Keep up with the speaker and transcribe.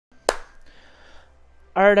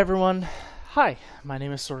Alright everyone, hi, my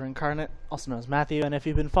name is Sword Incarnate, also known as Matthew, and if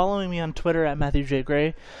you've been following me on Twitter at Matthew J.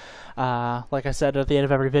 Gray, like I said at the end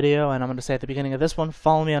of every video, and I'm going to say at the beginning of this one,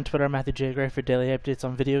 follow me on Twitter at Matthew J. Gray for daily updates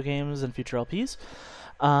on video games and future LPs.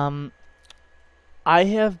 I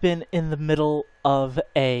have been in the middle of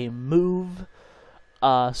a move,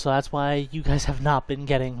 so that's why you guys have not been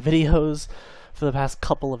getting videos for the past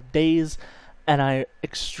couple of days, and I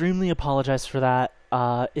extremely apologize for that.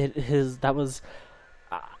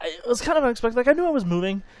 It was kind of unexpected. Like, I knew I was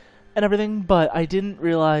moving and everything, but I didn't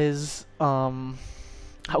realize how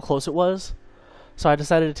close it was. So I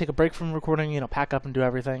decided to take a break from recording, pack up and do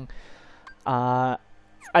everything. I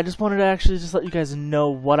just wanted to actually just let you guys know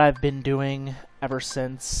what I've been doing ever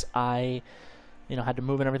since I, had to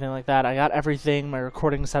move and everything like that. I got everything. My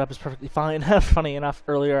recording setup is perfectly fine. Funny enough,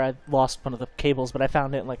 earlier I lost one of the cables, but I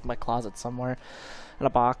found it in like my closet somewhere in a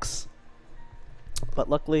box. But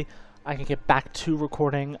luckily, I can get back to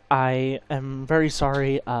recording. I am very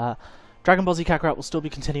sorry. Dragon Ball Z Kakarot will still be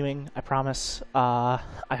continuing, I promise. I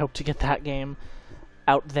hope to get that game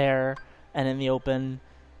out there and in the open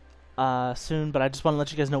soon, but I just want to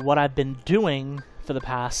let you guys know what I've been doing for the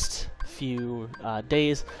past few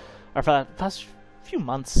days, or for the past few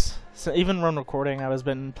months. So even when recording, I've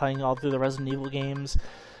been playing all through the Resident Evil games,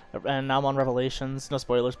 and now I'm on Revelations. No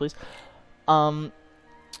spoilers, please.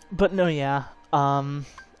 But no, yeah.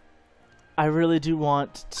 I really do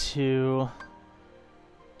want to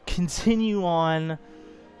continue on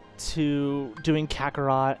to doing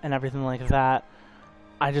Kakarot and everything like that.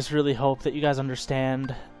 I just really hope that you guys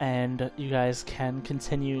understand and you guys can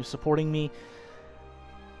continue supporting me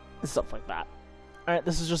and stuff like that. Alright,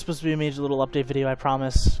 this is just supposed to be a major little update video, I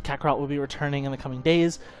promise. Kakarot will be returning in the coming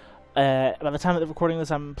days. By the time of recording this,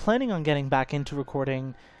 I'm planning on getting back into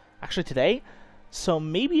recording actually today. So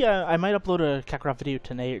maybe I might upload a Kakarot video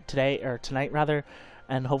tonight rather,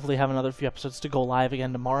 and hopefully have another few episodes to go live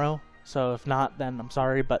again tomorrow. So if not, then I'm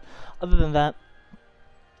sorry. But other than that,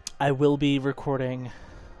 I will be recording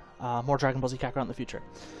more Dragon Ball Z Kakarot in the future.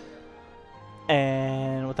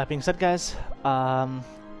 And with that being said, guys, I'm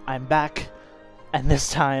back, and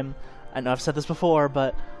this time, I know I've said this before,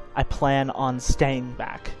 but I plan on staying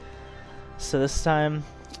back. So this time,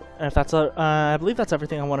 if that's I believe that's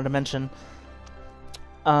everything I wanted to mention.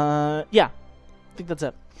 Yeah, I think that's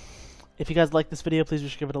it. If you guys like this video, please be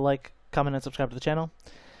sure to give it a like, comment, and subscribe to the channel.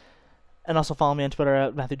 And also follow me on Twitter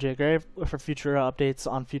at Matthew J. Gray for future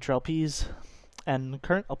updates on future LPs and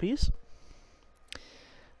current LPs.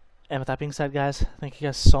 And with that being said, guys, thank you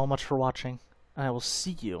guys so much for watching, and I will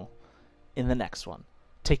see you in the next one.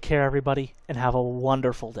 Take care, everybody, and have a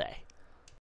wonderful day.